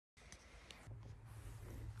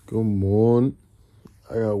Good morning.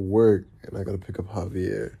 I got work and I gotta pick up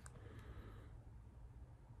Javier.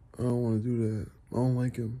 I don't want to do that. I don't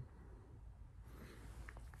like him.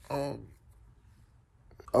 I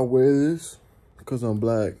wear this because I'm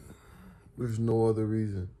black. There's no other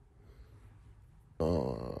reason.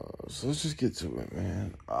 So let's just get to it,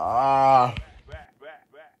 man.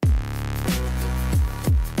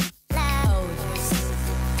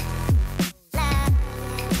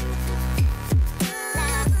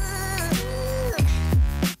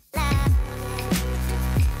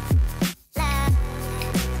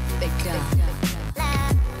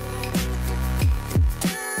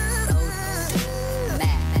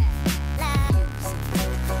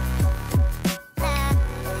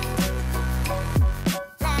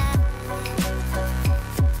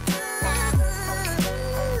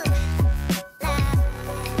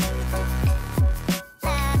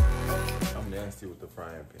 With the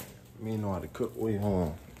frying pan. Me know how to cook. Wait, hold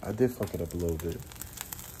on. I did fuck it up a little bit.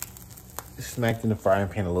 Just smacked in the frying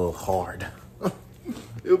pan a little hard.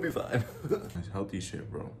 It'll be fine. It's healthy shit,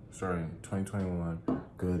 bro. Starting 2021,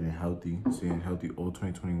 good and healthy. Staying healthy all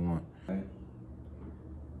 2021.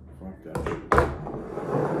 Fuck that.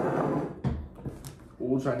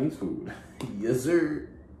 Old Chinese food. Yes, sir.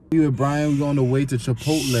 You and Brian was on the way to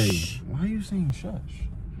Chipotle. Why are you saying shush?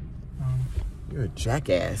 You're a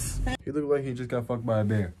jackass. He looked like he just got fucked by a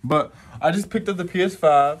bear. But I just picked up the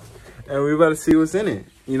PS5 and we about to see what's in it,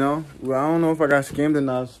 you know? Well, I don't know if I got scammed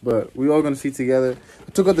enough, but we all gonna see together.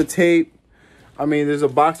 I took out the tape. I mean, there's a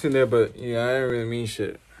box in there, but yeah, I didn't really mean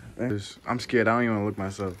shit. I'm scared. I don't even wanna look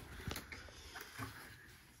myself.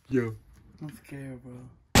 Yo. I'm scared, bro.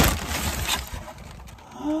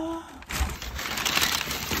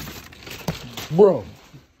 Bro.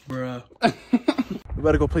 Bruh. We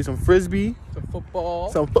better go play some frisbee. Some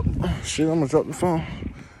football. Oh, shit, I'm gonna drop the phone.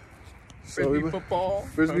 Frisbee football.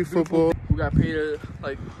 Frisbee football. We got paid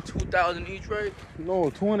like 2,000 each, right? No,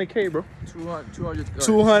 200K, bro. 200.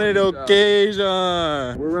 200 occasion.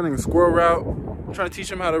 We're running a squirrel route. I'm trying to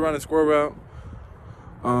teach him how to run a squirrel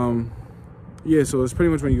route. Yeah, so it's pretty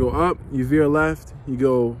much when you go up, you veer left, you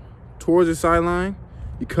go towards the sideline,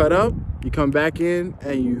 you cut up, you come back in,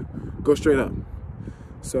 and you go straight up.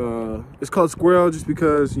 So it's called squirrel just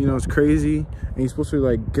because, you know, it's crazy and you're supposed to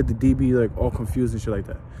like get the DB like all confused and shit like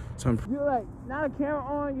that. So you're like, not a camera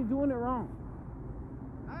on, you're doing it wrong.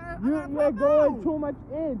 You're going too much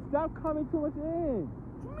in. Stop coming too much in.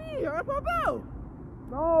 Me, I pop out.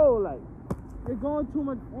 No, like, you're going too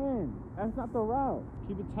much in. That's not the route.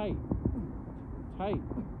 Keep it tight. Tight.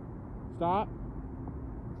 Stop.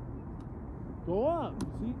 Go up.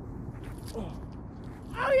 See?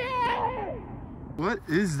 Oh yeah! What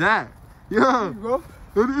is that? Yo, bro.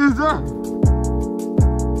 What is that?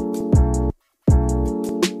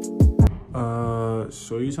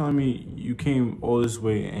 So you telling me you came all this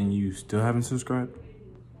way and you still haven't subscribed?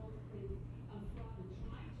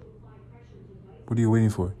 What are you waiting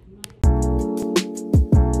for?